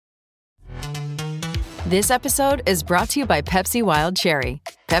This episode is brought to you by Pepsi Wild Cherry.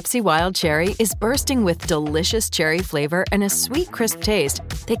 Pepsi Wild Cherry is bursting with delicious cherry flavor and a sweet, crisp taste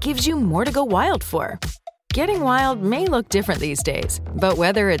that gives you more to go wild for. Getting wild may look different these days, but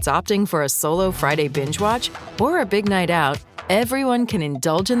whether it's opting for a solo Friday binge watch or a big night out, everyone can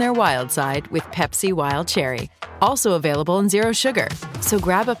indulge in their wild side with Pepsi Wild Cherry. Also available in Zero Sugar. So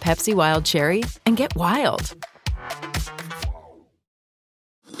grab a Pepsi Wild Cherry and get wild.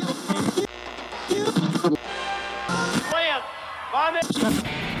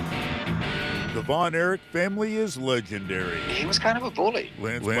 The Von Erich family is legendary. He was kind of a bully.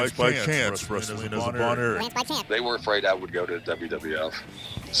 Lance by chance wrestling as a Von Erich. They were afraid I would go to WWF,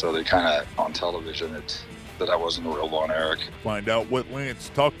 so they kind of, on television, that I wasn't the real Von Erich. Find out what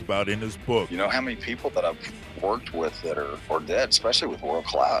Lance talked about in his book. You know how many people that I've worked with that are dead, especially with world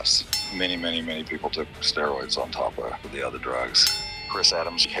class? Many people took steroids on top of the other drugs. Chris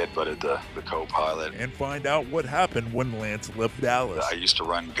Adams headbutted the co-pilot. And find out what happened when Lance left Dallas. I used to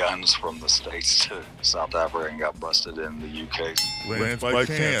run guns from the States to South Africa and got busted in the UK. Lance by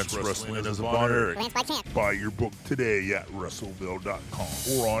chance wrestling as a Von Erich. Buy your book today at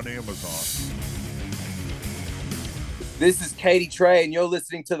WrestleVille.com or on Amazon. This is Cadie Tre, and you're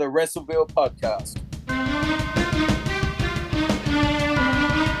listening to the WrestleVille podcast.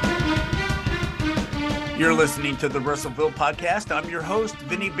 You're listening to the WrestleVille podcast. I'm your host,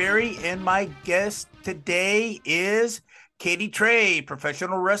 Vinny Berry, and my guest today is Cadie Tre,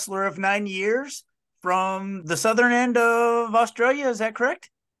 professional wrestler of 9 years from the southern end of Australia. Is that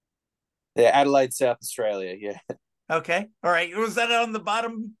correct? Yeah, Adelaide, South Australia. Yeah. Okay. All right. Was that on the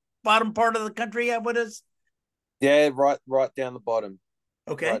bottom part of the country? What is? Yeah, right down the bottom.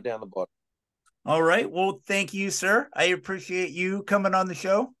 Okay. Right down the bottom. All right. Well, thank you, sir. I appreciate you coming on the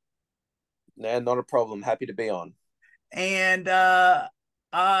show. No, not a problem. Happy to be on. And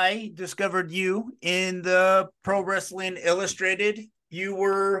I discovered you in the Pro Wrestling Illustrated. You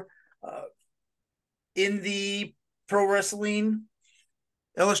were in the Pro Wrestling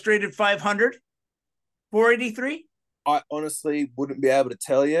Illustrated 500, 483? I honestly wouldn't be able to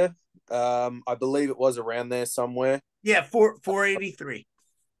tell you. I believe it was around there somewhere. Yeah, 483.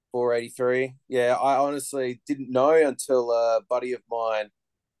 483. Yeah, I honestly didn't know until a buddy of mine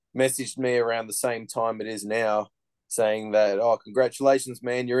messaged me around the same time it is now, saying that, "Oh, congratulations,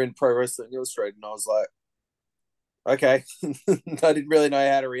 man, you're in Pro Wrestling Illustrated." And I was like, okay. I didn't really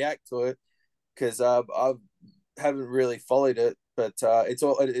know how to react to it because I haven't really followed it, but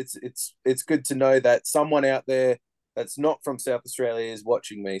it's good to know that someone out there that's not from South Australia is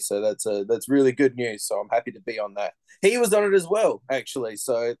watching me. So that's really good news. So I'm happy to be on that. He was on it as well, actually.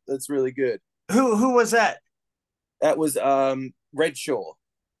 So that's really good. Who was that? That was Red Shaw.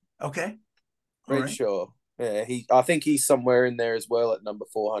 Okay. Red Shaw. Yeah, I think he's somewhere in there as well at number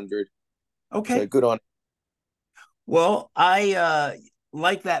 400. Okay. So good on. Well, I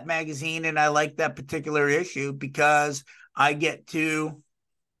like that magazine and I like that particular issue because I get to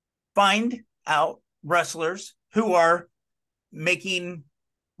find out wrestlers who are making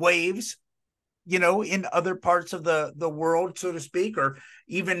waves, in other parts of the world, so to speak, or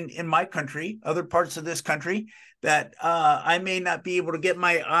even in my country, other parts of this country that I may not be able to get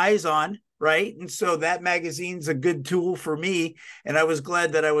my eyes on, right? And so that magazine's a good tool for me, and I was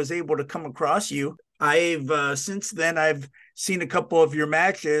glad that I was able to come across you. I've since then, I've seen a couple of your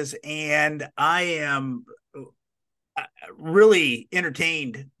matches, and I am really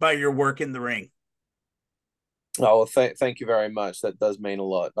entertained by your work in the ring. Oh, well, thank you very much. That does mean a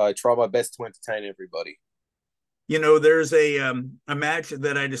lot. I try my best to entertain everybody. There's a match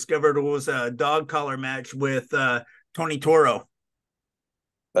that I discovered was a dog collar match with Tony Toro.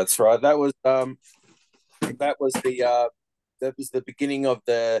 That's right. That was the beginning of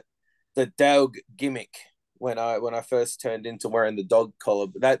the dog gimmick when I first turned into wearing the dog collar.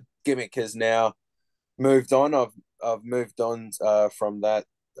 But that gimmick has now moved on. I've moved on from that.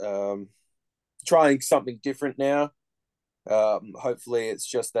 Trying something different now. Hopefully it's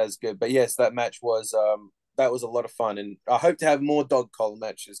just as good. But yes, that match was that was a lot of fun, and I hope to have more dog collar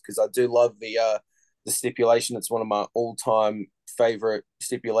matches because I do love the stipulation. It's one of my all-time favorite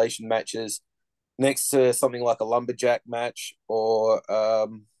stipulation matches, next to something like a lumberjack match or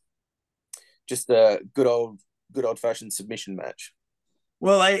just a good old-fashioned submission match.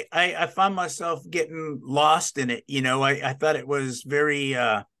 Well, I found myself getting lost in it. I thought it was very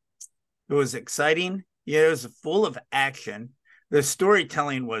it was exciting. It was full of action. The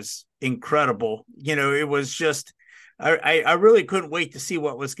storytelling was incredible. It was just, I really couldn't wait to see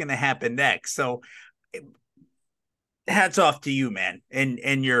what was going to happen next. So hats off to you, man,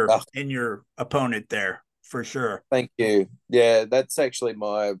 and your opponent there for sure. Thank you. Yeah, that's actually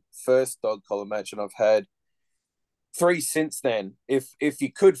my first dog collar match, and I've had three since then. If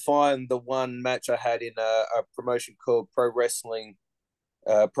you could find the one match I had in a promotion called Pro Wrestling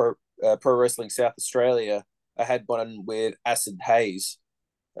South Australia, I had one with Acid Hayes,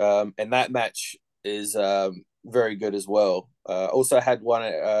 and that match is very good as well. Also had one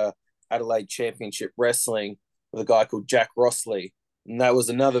at Adelaide Championship Wrestling with a guy called Jack Rossley, and that was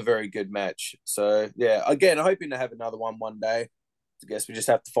another very good match. So yeah, again, hoping to have another one day. I guess we just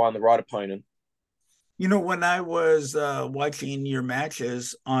have to find the right opponent. You know, when I was watching your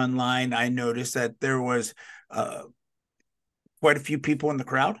matches online, I noticed that there was quite a few people in the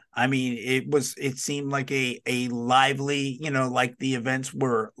crowd. I mean, it seemed like a lively, like the events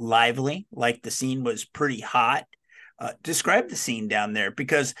were lively, like the scene was pretty hot. Describe the scene down there,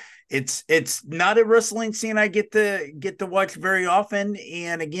 because it's not a wrestling scene I get to watch very often.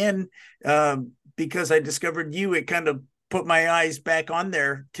 And again, because I discovered you, it kind of put my eyes back on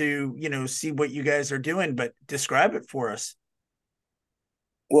there to, see what you guys are doing. But describe it for us.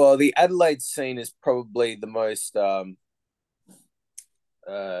 Well, the Adelaide scene is probably the most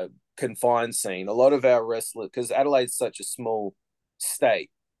confined scene. A lot of our wrestlers, because Adelaide's such a small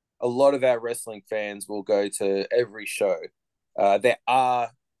state, a lot of our wrestling fans will go to every show. There are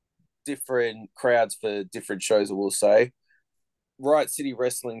different crowds for different shows, I will say. Riot City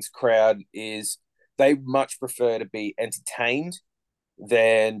Wrestling's crowd they much prefer to be entertained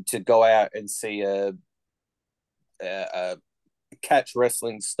than to go out and see a catch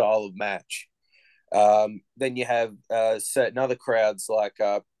wrestling style of match. Then you have certain other crowds like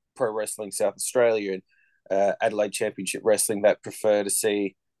Pro Wrestling South Australia and Adelaide Championship Wrestling that prefer to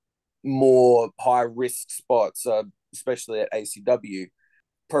see more high risk spots, especially at ACW.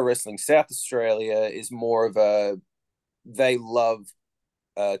 Pro Wrestling South Australia is more of they love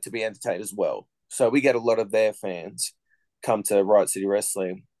to be entertained as well. So we get a lot of their fans come to Riot City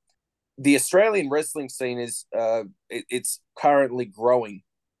Wrestling. The Australian wrestling scene it's currently growing,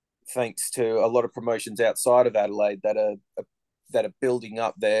 thanks to a lot of promotions outside of Adelaide that are building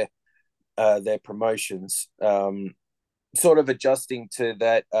up their promotions, sort of adjusting to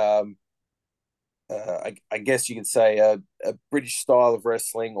that. I guess you could say a British style of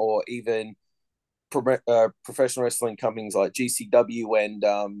wrestling, or even professional wrestling companies like GCW and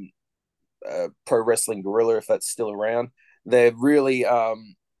Pro Wrestling Guerrilla, if that's still around. They're really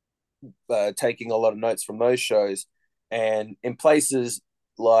taking a lot of notes from those shows, and in places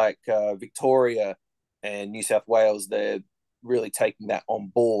like Victoria and New South Wales, they're really taking that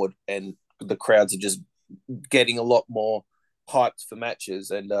on board, and the crowds are just getting a lot more hyped for matches,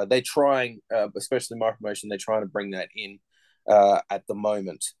 and they're trying, especially my promotion, they're trying to bring that in at the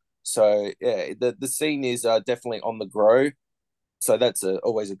moment. So yeah, the scene is definitely on the grow, so that's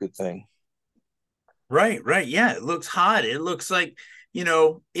always a good thing. Right. Yeah, it looks hot. It looks like,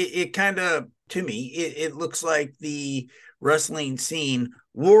 it kind of, to me, it looks like the wrestling scene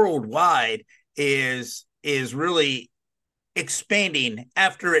worldwide is really expanding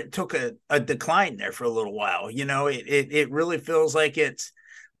after it took a decline there for a little while. It really feels like it's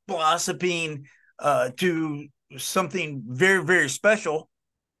blossoming to something very, very special,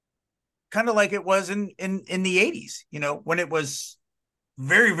 kind of like it was in the 80s, when it was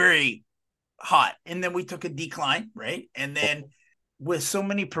very, very hot, and then we took a decline, right? And then with so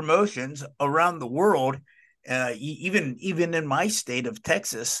many promotions around the world, even in my state of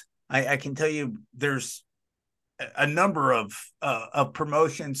Texas, I can tell you there's a number of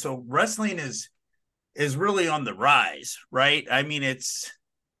promotions. So wrestling is really on the rise, right? I mean, it's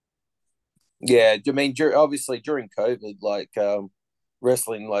obviously during COVID, like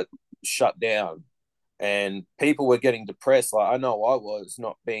wrestling like shut down, and people were getting depressed. Like I know I was,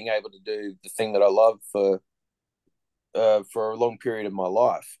 not being able to do the thing that I love for a long period of my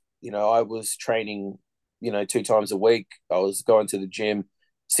life. I was training, 2 times a week. I was going to the gym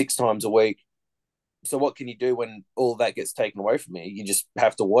 6 times a week. So what can you do when all that gets taken away from you? You just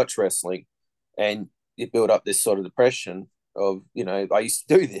have to watch wrestling, and you build up this sort of depression of, I used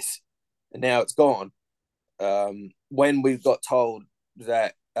to do this and now it's gone. When we got told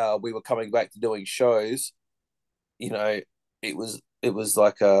that we were coming back to doing shows, it was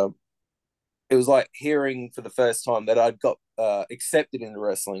like hearing for the first time that I'd got accepted into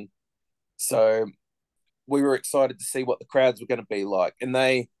wrestling. So we were excited to see what the crowds were going to be like, and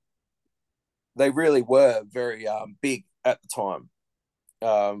they really were very big at the time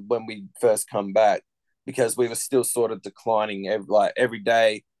when we first come back, because we were still sort of declining. Every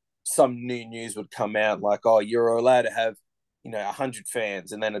day, some new news would come out like, "Oh, you're allowed to have 100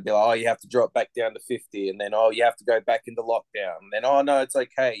 fans," and then it'd be like, "Oh, you have to drop back down to 50," and then, "Oh, you have to go back into lockdown," and then, "Oh no, it's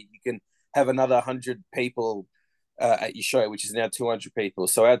okay, you can have another 100 people at your show, which is now 200 people.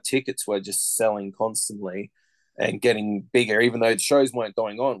 So our tickets were just selling constantly and getting bigger. Even though the shows weren't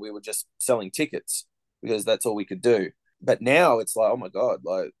going on, we were just selling tickets because that's all we could do. But now it's like, oh my God,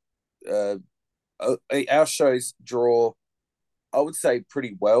 like our shows draw, I would say,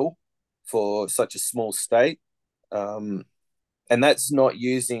 pretty well for such a small state. And that's not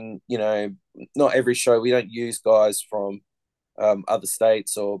using, not every show. We don't use guys from other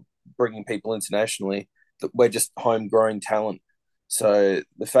states or bringing people internationally. We're just homegrown talent. So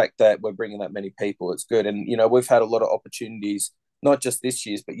the fact that we're bringing that many people, it's good. And, we've had a lot of opportunities, not just this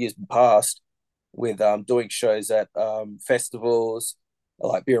year's, but years past, with doing shows at festivals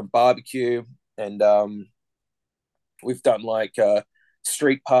like Beer and Barbecue. And we've done like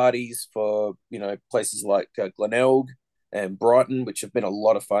street parties for, places like Glenelg and Brighton, which have been a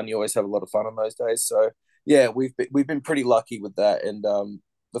lot of fun. You always have a lot of fun on those days. So yeah, we've been pretty lucky with that. And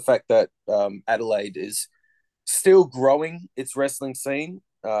the fact that Adelaide is still growing its wrestling scene,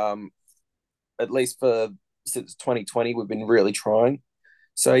 at least since 2020, we've been really trying.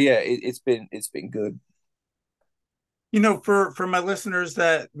 So yeah, it's been good. For my listeners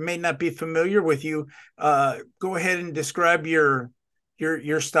that may not be familiar with you, go ahead and describe your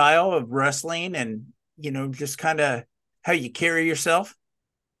style of wrestling and, just kind of how you carry yourself.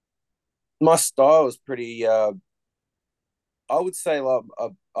 My style is pretty, I would say like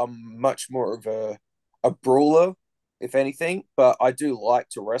I'm much more of a brawler, if anything, but I do like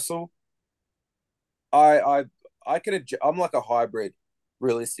to wrestle. I could I'm like a hybrid,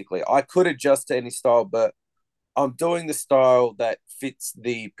 realistically. I could adjust to any style, but I'm doing the style that fits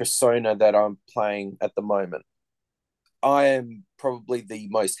the persona that I'm playing at the moment. I am probably the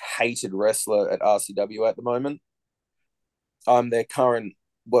most hated wrestler at RCW at the moment. I'm their current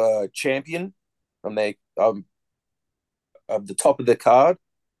champion. I'm the top of the card,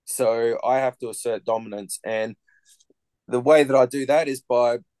 so I have to assert dominance. And the way that I do that is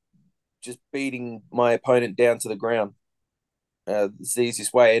by just beating my opponent down to the ground. It's the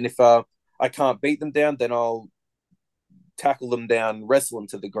easiest way. And if I can't beat them down, then I'll tackle them down, wrestle them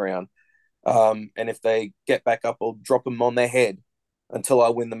to the ground. And if they get back up, I'll drop them on their head until I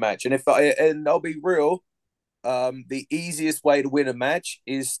win the match. And I'll be real, the easiest way to win a match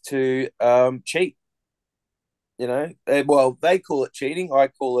is to cheat. Well, they call it cheating. I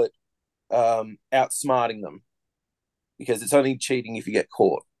call it outsmarting them, because it's only cheating if you get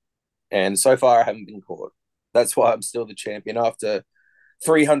caught. And so far, I haven't been caught. That's why I'm still the champion after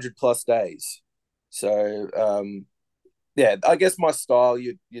 300 plus days. So, yeah, I guess my style,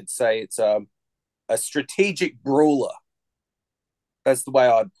 you'd say it's a strategic brawler. That's the way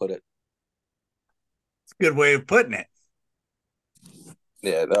I'd put it. It's a good way of putting it.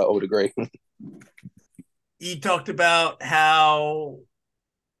 Yeah, I would agree. You talked about how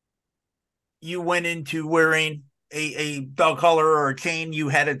you went into wearing a dog collar or a chain. You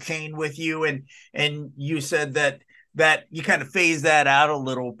had a chain with you, and you said that you kind of phased that out a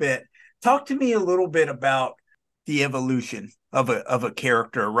little bit. Talk to me a little bit about the evolution of a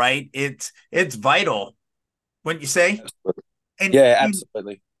character, right? It's vital, wouldn't you say? Absolutely. And yeah,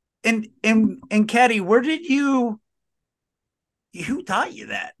 absolutely. And Cadie, who taught you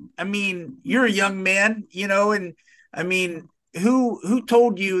that? I mean, you're a young man, and I mean, who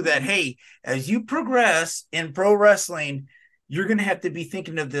told you that, hey, as you progress in pro wrestling, you're going to have to be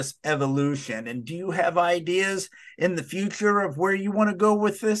thinking of this evolution? And do you have ideas in the future of where you want to go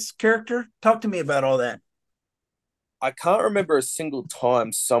with this character? Talk to me about all that. I can't remember a single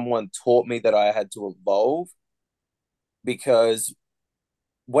time someone taught me that I had to evolve, because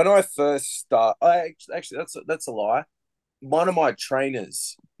when I first actually that's a lie. One of my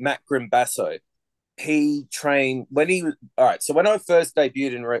trainers, Matt Grimbasso, he trained when he was all right. So when I first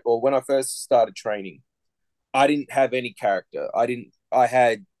debuted or when I first started training, I didn't have any character. I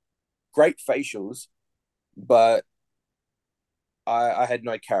had great facials, but I had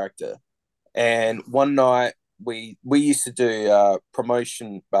no character. And one night we used to do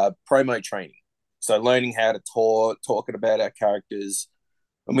promo training. So learning how to talking about our characters.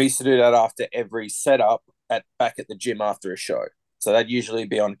 And we used to do that after every setup back at the gym after a show. So that'd usually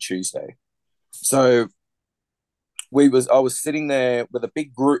be on a Tuesday. So I was sitting there with a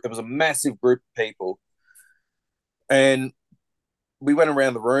big group. It was a massive group of people. And we went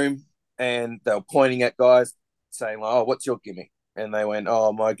around the room and they were pointing at guys saying, like, oh, what's your gimmick? And they went,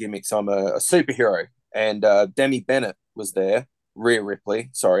 oh, my gimmick's I'm a superhero. And Demi Bennett was there, Rhea Ripley.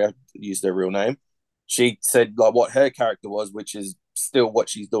 Sorry, I used her real name. She said like what her character was, which is still what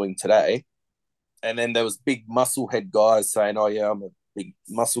she's doing today. And then there was big muscle head guys saying, oh, yeah, I'm a big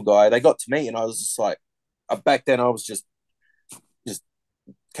muscle guy. They got to me and I was just like, back then I was just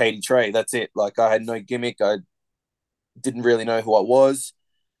Cadie Tre. That's it. Like, I had no gimmick. I didn't really know who I was.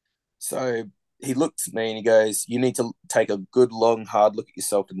 So he looked at me and he goes, "You need to take a good, long, hard look at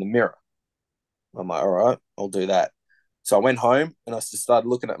yourself in the mirror." I'm like, "All right, I'll do that." So I went home and I just started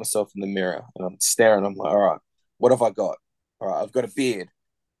looking at myself in the mirror and I'm staring. I'm like, "All right, what have I got? All right, I've got a beard."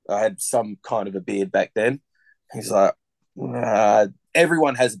 I had some kind of a beard back then. He's like,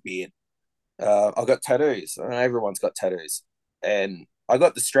 "Everyone has a beard." I've got tattoos. Everyone's got tattoos. And I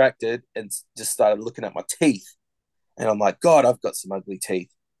got distracted and just started looking at my teeth. And I'm like, "God, I've got some ugly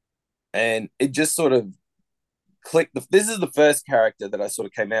teeth." And it just sort of clicked. This is the first character that I sort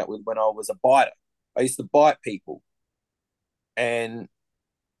of came out with when I was a biter. I used to bite people. And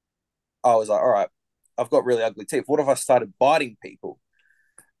I was like, "All right, I've got really ugly teeth. What if I started biting people?"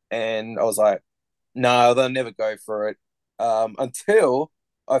 And I was like, "No, they'll never go for it." Until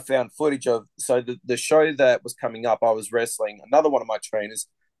I found footage of, so the show that was coming up, I was wrestling another one of my trainers,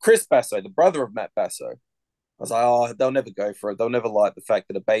 Chris Basso, the brother of Matt Basso. I was like, "Oh, they'll never go for it. They'll never like the fact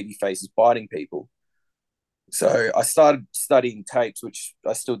that a baby face is biting people." So I started studying tapes, which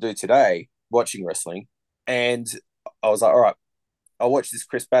I still do today, watching wrestling. And I was like, "All right, I'll watch this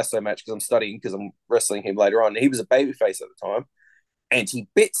Chris Basso match because I'm studying, because I'm wrestling him later on." He was a babyface at the time, and he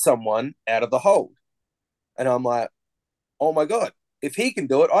bit someone out of the hold. And I'm like, "Oh my God, if he can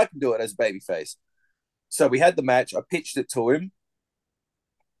do it, I can do it as a babyface." So we had the match. I pitched it to him,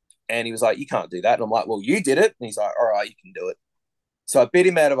 and he was like, "You can't do that." And I'm like, "Well, you did it." And he's like, "All right, you can do it." So I bit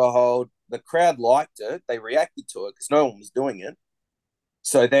him out of a hold. The crowd liked it. They reacted to it because no one was doing it.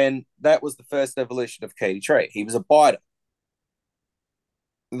 So then that was the first evolution of Cadie Tre. He was a biter.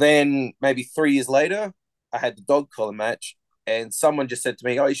 Then maybe 3 years later, I had the dog collar match, and someone just said to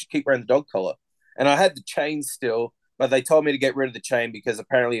me, "Oh, you should keep wearing the dog collar." And I had the chain still, but they told me to get rid of the chain because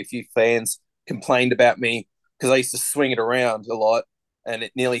apparently a few fans complained about me because I used to swing it around a lot and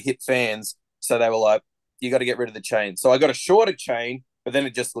it nearly hit fans. So they were like, "You got to get rid of the chain." So I got a shorter chain, but then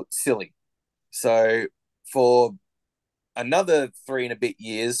it just looked silly. So for another 3 and a bit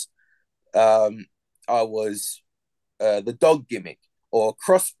years, I was the dog gimmick or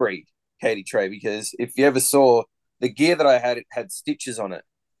crossbreed Cadie Tre, because if you ever saw the gear that I had, it had stitches on it,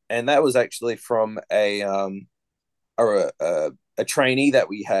 and that was actually from a trainee that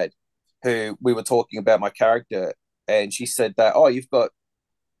we had, who we were talking about my character, and she said that, "Oh, you've got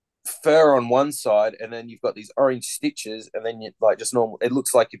fur on one side, and then you've got these orange stitches, and then you like just normal. It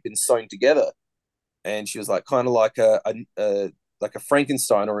looks like you've been sewn together." And she was like, kind of like a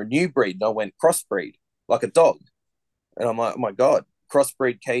Frankenstein or a new breed. And I went, "Crossbreed, like a dog." And I'm like, "Oh my God,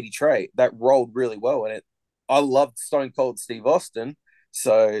 crossbreed Cadie Tre." That rolled really well. And I loved Stone Cold Steve Austin.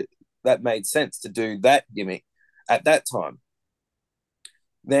 So that made sense to do that gimmick at that time.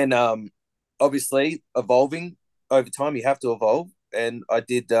 Then, obviously, evolving over time, you have to evolve. And I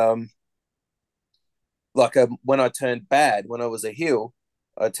did, when I turned bad, when I was a heel,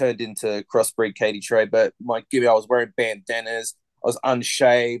 I turned into crossbreed Cadie Tre. But my gimmick, I was wearing bandanas. I was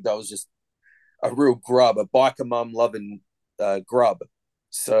unshaved. I was just a real grub, a biker mum loving grub.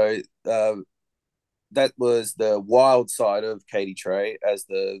 So that was the wild side of Cadie Tre, as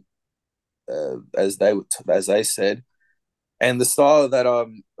they said. And the style that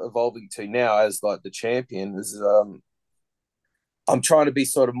I'm evolving to now as like the champion is, I'm trying to be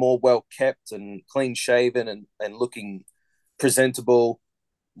sort of more well kept and clean shaven and looking presentable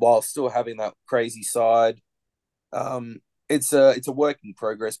while still having that crazy side. It's a work in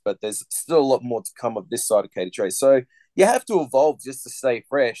progress, but there's still a lot more to come of this side of Cadie Tre. So you have to evolve just to stay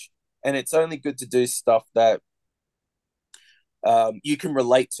fresh, and it's only good to do stuff that you can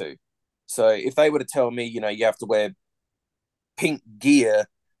relate to. So if they were to tell me, you have to wear pink gear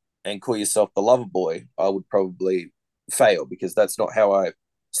and call yourself the lover boy, I would probably fail, because that's not how I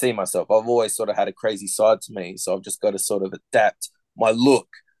see myself. I've always sort of had a crazy side to me, so I've just got to sort of adapt my look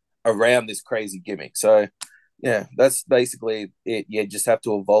around this crazy gimmick. So yeah, that's basically it. You just have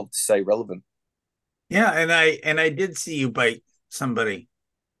to evolve to stay relevant. Yeah, and I did see you bite somebody.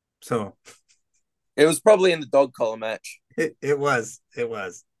 So It was probably in the dog collar match. it was. It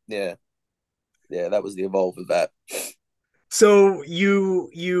was. Yeah. Yeah, that was the evolve of that. So you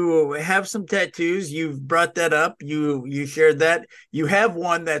have some tattoos. You've brought that up. You shared that. You have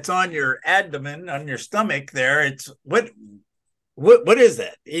one that's on your abdomen, on your stomach there. It's what is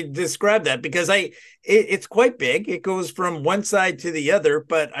that? Describe that, because it's quite big. It goes from one side to the other,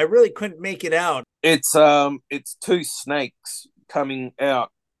 but I really couldn't make it out. It's two snakes coming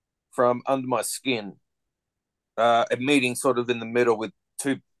out from under my skin, meeting sort of in the middle with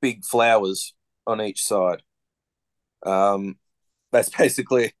two big flowers on each side. That's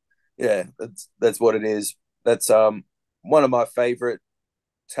basically, yeah, that's what it is. That's one of my favorite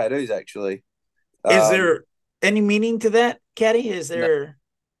tattoos, actually. Is there any meaning to that, Caddy? Is No, there?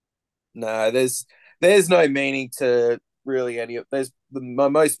 no, there's no meaning to really any of. My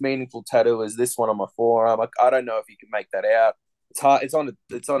most meaningful tattoo is this one on my forearm. I don't know if you can make that out. It's hard. It's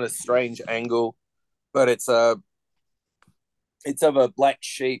on a strange angle, but it's of a black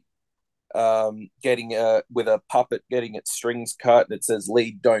sheep getting with a puppet getting its strings cut. That says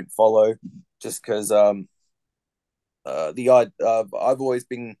 "Lead, don't follow," just because I've always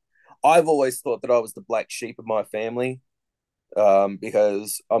thought that I was the black sheep of my family,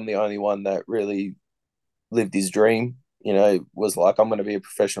 because I'm the only one that really lived his dream. Was like, I'm going to be a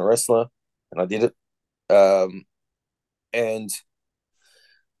professional wrestler, and I did it. And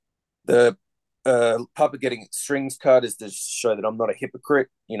the puppet getting its strings cut is to show that I'm not a hypocrite.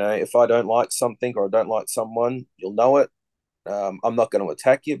 If I don't like something or I don't like someone, you'll know it. I'm not going to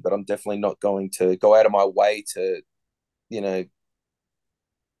attack you, but I'm definitely not going to go out of my way to, you know,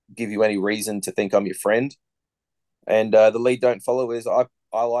 give you any reason to think I'm your friend. And the lead don't follow is I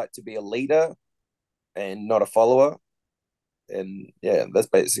like to be a leader and not a follower. And yeah, that's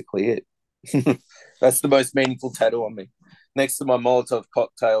basically it. That's the most meaningful tattoo on me. Next to my Molotov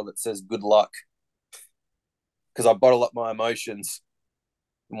cocktail that says good luck, because I bottle up my emotions.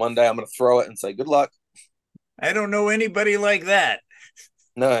 And one day I'm going to throw it and say good luck. I don't know anybody like that.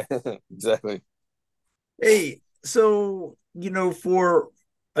 No, exactly. Hey, so, for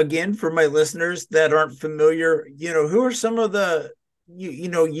my listeners that aren't familiar, who are some of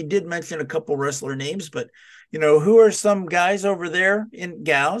you did mention a couple wrestler names, but, who are some guys over there in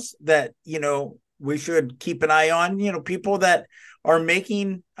gals that, we should keep an eye on, people that are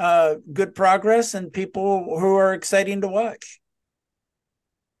making good progress and people who are exciting to watch?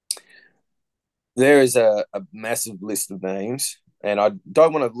 There is a massive list of names, and I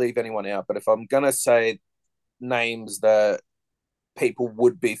don't want to leave anyone out, but if I'm going to say names that people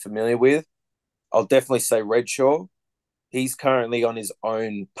would be familiar with, I'll definitely say Redshaw. He's currently on his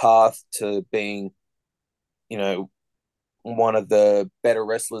own path to being, one of the better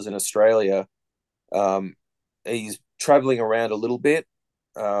wrestlers in Australia. He's traveling around a little bit.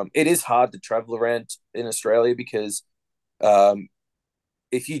 It is hard to travel around in Australia because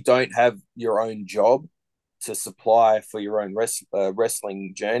if you don't have your own job to supply for your own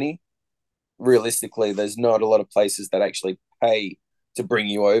wrestling journey, realistically, there's not a lot of places that actually pay to bring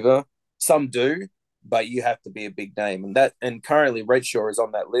you over. Some do, but you have to be a big name, and currently Redshaw is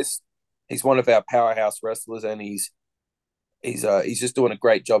on that list. He's one of our powerhouse wrestlers, and he's just doing a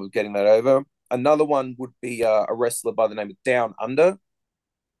great job of getting that over. Another one would be a wrestler by the name of Down Under.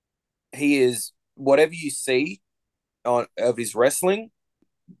 He is whatever you see of his wrestling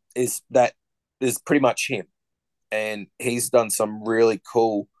is pretty much him, and he's done some really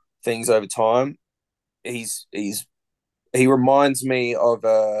cool things over time. He reminds me of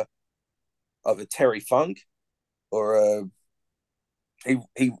a Terry Funk, or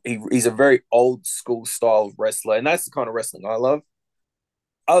he's a very old school style of wrestler, and that's the kind of wrestling I love.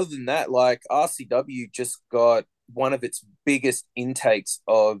 Other than that, like RCW just got one of its biggest intakes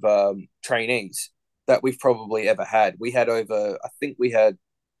of trainees that we've probably ever had. I think we had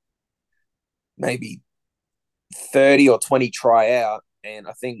maybe 30 or 20 try out, and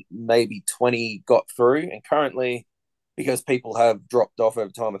I think maybe 20 got through. And currently, because people have dropped off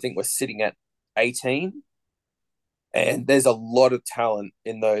over time, I think we're sitting at 18. And there's a lot of talent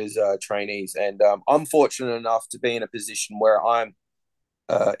in those trainees. And I'm fortunate enough to be in a position where I'm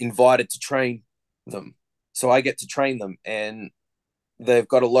invited to train them. So I get to train them, and they've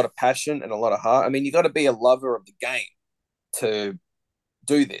got a lot of passion and a lot of heart. I mean, you got to be a lover of the game to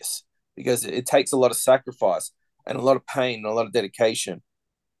do this, because it takes a lot of sacrifice and a lot of pain and a lot of dedication.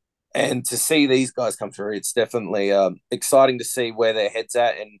 And to see these guys come through, it's definitely exciting to see where their head's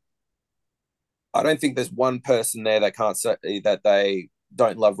at. And I don't think there's one person there that can't say that they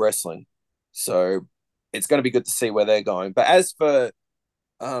don't love wrestling. So it's going to be good to see where they're going. But as for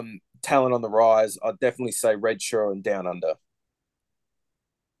talent on the rise, I'd definitely say Redshaw and Down Under.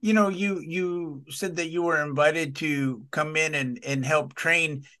 You said that you were invited to come in and help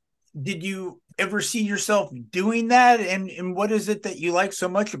train. Did you ever see yourself doing that? And what is it that you like so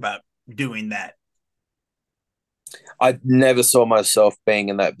much about doing that? I never saw myself being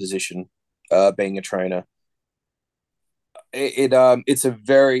in that position, being a trainer. It's a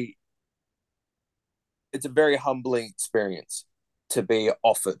very humbling experience to be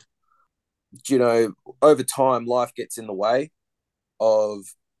offered. Over time, life gets in the way of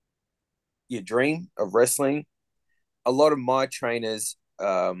your dream of wrestling. A lot of my trainers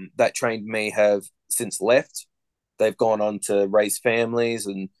that trained me have since left. They've gone on to raise families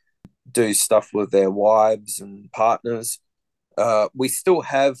and do stuff with their wives and partners. We still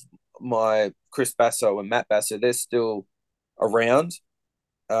have my Chris Basso and Matt Basso. They're still around,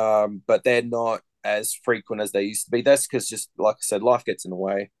 but they're not as frequent as they used to be. That's because, just like I said, life gets in the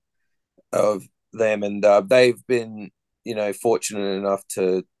way of them, and they've been, fortunate enough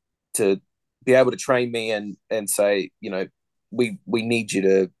to be able to train me and say, we need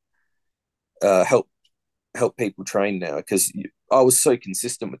you to help people train now, because I was so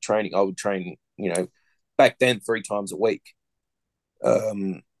consistent with training. I would train, back then 3 times a week.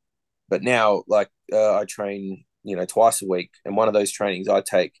 But now, like, I train, twice a week, and one of those trainings I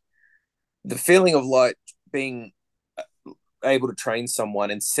take, the feeling of like being able to train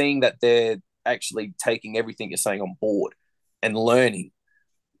someone and seeing that they're actually taking everything you're saying on board and learning,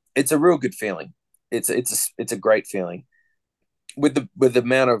 it's a real good feeling. It's a great feeling with the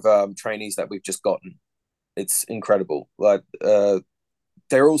amount of trainees that we've just gotten. It's incredible. Like,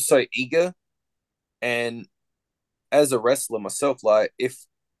 they're all so eager, and as a wrestler myself, like, if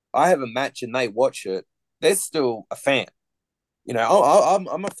I have a match and they watch it, they're still a fan.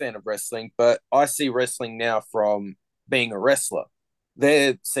 I'm a fan of wrestling, but I see wrestling now from being a wrestler.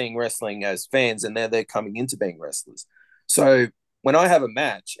 They're seeing wrestling as fans, and they're coming into being wrestlers. So when I have a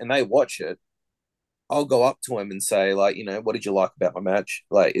match and they watch it, I'll go up to them and say, like, what did you like about my match?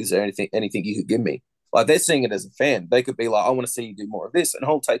 Like, is there anything you could give me? Like, they're seeing it as a fan. They could be like, I want to see you do more of this, and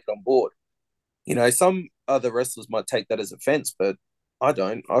I'll take it on board. Some other wrestlers might take that as offense, but I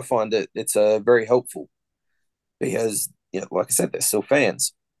don't. I find it's very helpful, because, like I said, they're still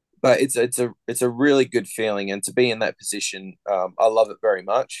fans. But it's a really good feeling, and to be in that position, I love it very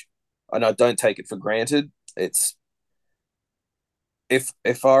much, and I don't take it for granted. It's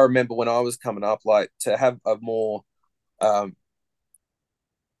if I remember when I was coming up, like, to have a more um,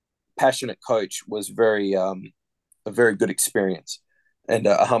 passionate coach was a very good experience, and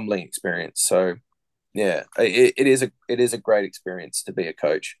a humbling experience. So yeah, it is a great experience to be a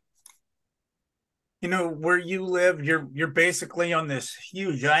coach. Where you live, you're basically on this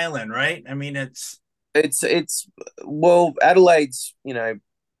huge island, right? I mean, It's well, Adelaide's, I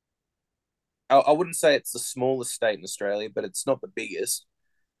wouldn't say it's the smallest state in Australia, but it's not the biggest.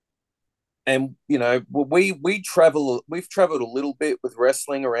 And we've traveled a little bit with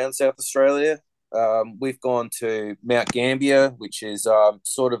wrestling around South Australia. We've gone to Mount Gambier, which is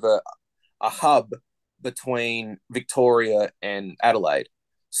sort of a hub between Victoria and Adelaide.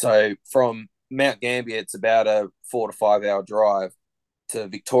 So from Mount Gambier, it's about a 4 to 5 hour drive to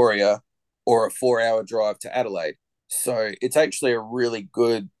Victoria, or a 4 hour drive to Adelaide. So it's actually a really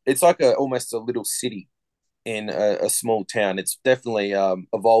good. It's like almost a little city in a small town. It's definitely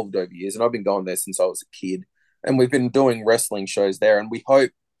evolved over years, and I've been going there since I was a kid. And we've been doing wrestling shows there, and we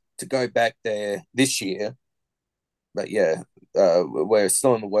hope to go back there this year. But yeah, we're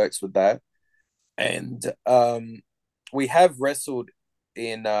still in the works with that. And we have wrestled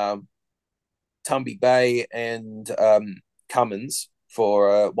in Tumby Bay and Cummins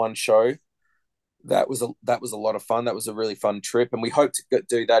for one show. That was a lot of fun. That was a really fun trip, and we hope to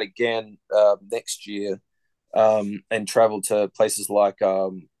do that again next year, and travel to places like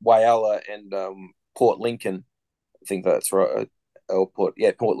Whyalla and Port Lincoln. I think that's right. Or Port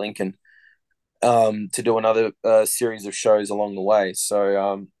Lincoln, to do another series of shows along the way.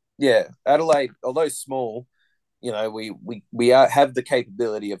 So yeah, Adelaide, although small, have the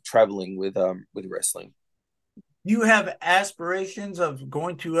capability of traveling with wrestling. You have aspirations of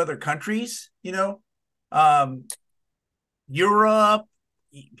going to other countries, um, Europe,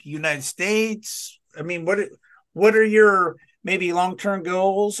 United States. I mean, what are your maybe long-term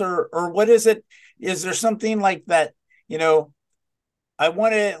goals, or what is it? Is there something like that? I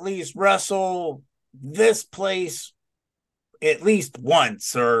want to at least wrestle this place at least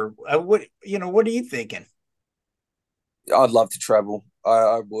once, or what are you thinking? I'd love to travel.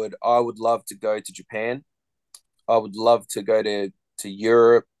 I would. I would love to go to Japan. I would love to go to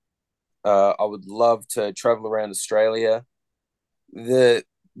Europe. I would love to travel around Australia. The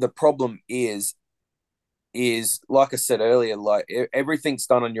problem is like I said earlier, like, everything's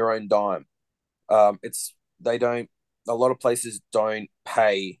done on your own dime. It's they don't A lot of places don't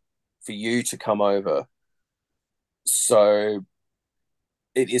pay for you to come over, so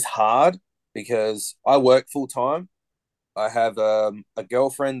it is hard, because I work full time. I have a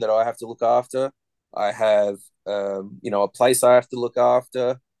girlfriend that I have to look after. I have a place I have to look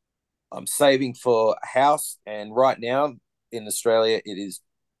after. I'm saving for a house, and right now in Australia, it is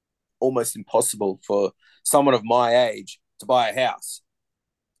almost impossible for someone of my age to buy a house.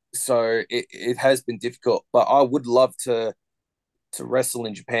 So it has been difficult, but I would love to wrestle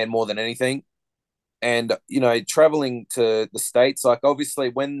in Japan more than anything. And traveling to the States, like, obviously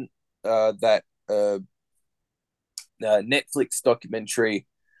when that Netflix documentary,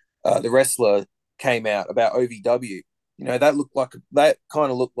 The Wrestler, came out about OVW. That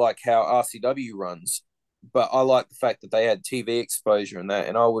kind of looked like how RCW runs, but I like the fact that they had TV exposure and that,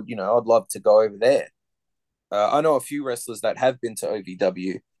 and I'd love to go over there. I know a few wrestlers that have been to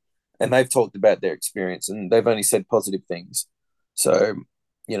OVW, and they've talked about their experience, and they've only said positive things. So,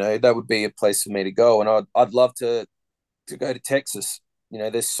 that would be a place for me to go, and I'd love to go to Texas.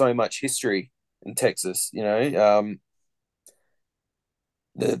 There's so much history in Texas. The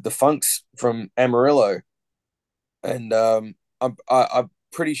Funks from Amarillo, and I'm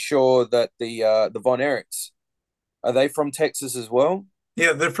pretty sure that the Von Erichs, are they from Texas as well?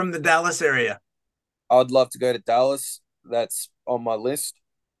 Yeah, they're from the Dallas area. I'd love to go to Dallas. That's on my list.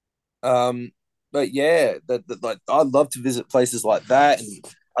 But yeah, like I'd love to visit places like that, and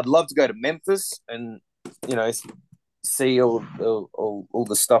I'd love to go to Memphis and see all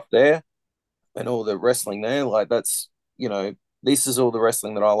the stuff there and all the wrestling there. Like this is all the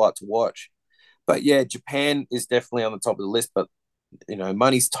wrestling that I like to watch. But yeah, Japan is definitely on the top of the list. But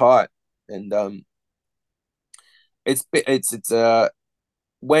money's tight, and it's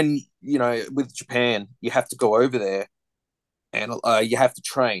when with Japan you have to go over there and you have to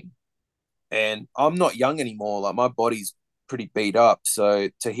train. And I'm not young anymore. Like my body's pretty beat up. So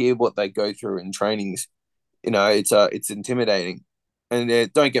to hear what they go through in trainings, it's intimidating.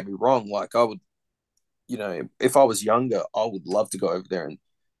 And don't get me wrong. Like I would, if I was younger, I would love to go over there and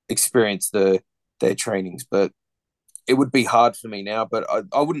experience their trainings. But it would be hard for me now. But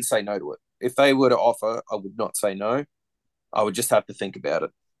I wouldn't say no to it. If they were to offer, I would not say no. I would just have to think about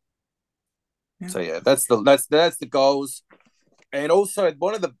it. Yeah. So yeah, that's the goals. And also,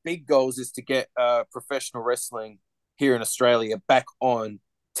 one of the big goals is to get professional wrestling here in Australia back on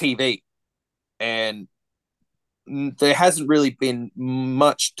TV. And there hasn't really been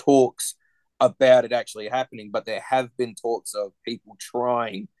much talks about it actually happening, but there have been talks of people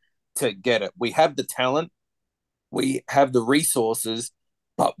trying to get it. We have the talent, we have the resources,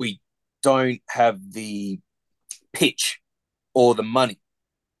 but we don't have the pitch or the money.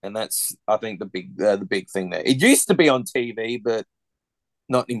 And that's, I think, the big thing there. It used to be on TV, but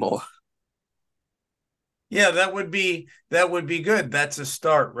not anymore. Yeah, that would be good. That's a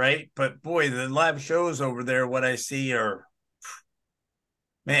start, right? But boy, the live shows over there, what I see are,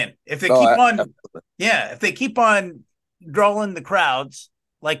 man, if they keep on drawing the crowds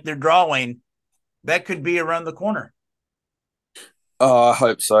like they're drawing, that could be around the corner. Oh, I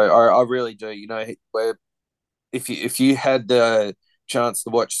hope so. I really do. Where if you had the chance to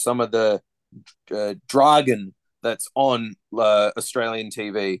watch some of the Dragon that's on Australian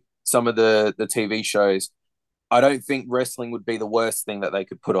TV, some of the TV shows, I don't think wrestling would be the worst thing that they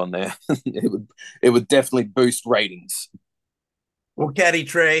could put on there. It would definitely boost ratings. Well, Cadie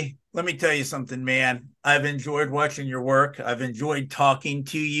Tre, let me tell you something, man. I've enjoyed watching your work. I've enjoyed talking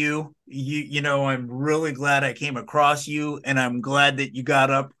to you. I'm really glad I came across you, and I'm glad that you got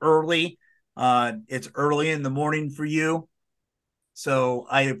up early. It's early in the morning for you. So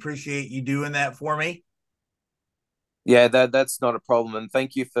I appreciate you doing that for me. Yeah, that's not a problem. And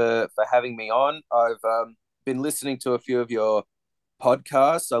thank you for having me on. I've been listening to a few of your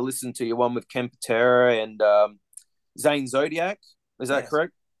podcasts. I listened to your one with Ken Patera and Zane Zodiac. Is that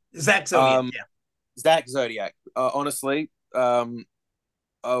correct? Zach Zodiac, yeah. Zach Zodiac. Honestly, I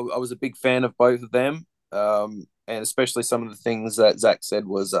was a big fan of both of them. And especially some of the things that Zach said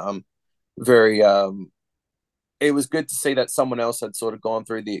was very... it was good to see that someone else had sort of gone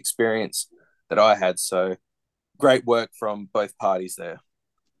through the experience that I had. So great work from both parties there.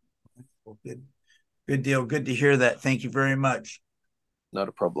 Well, good deal. Good to hear that. Thank you very much. Not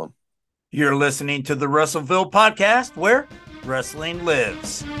a problem. You're listening to the Russellville Podcast, where wrestling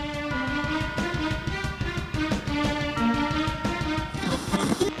lives.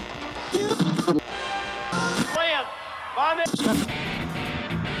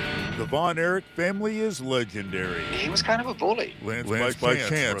 The Von Erich family is legendary. He was kind of a bully. Lance by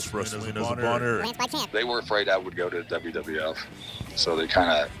chance wrestling as a Von Erich. They were afraid I would go to WWF, so they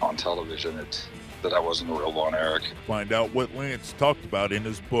kind of, on television, that I wasn't a real Von Erich. Find out what Lance talked about in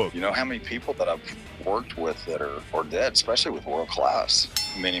his book. You know how many people that I've worked with that are dead, especially with World Class.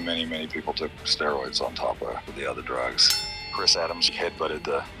 Many, many, many people took steroids on top of the other drugs. Chris Adams headbutted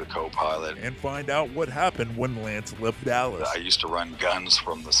the co-pilot. And find out what happened when Lance left Dallas. I used to run guns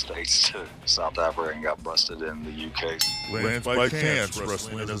from the States to South Africa and got busted in the UK. Lance by chance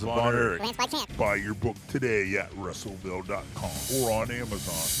wrestling as a Von Erich. Buy your book today at WrestleVille.com or on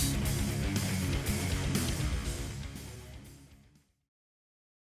Amazon.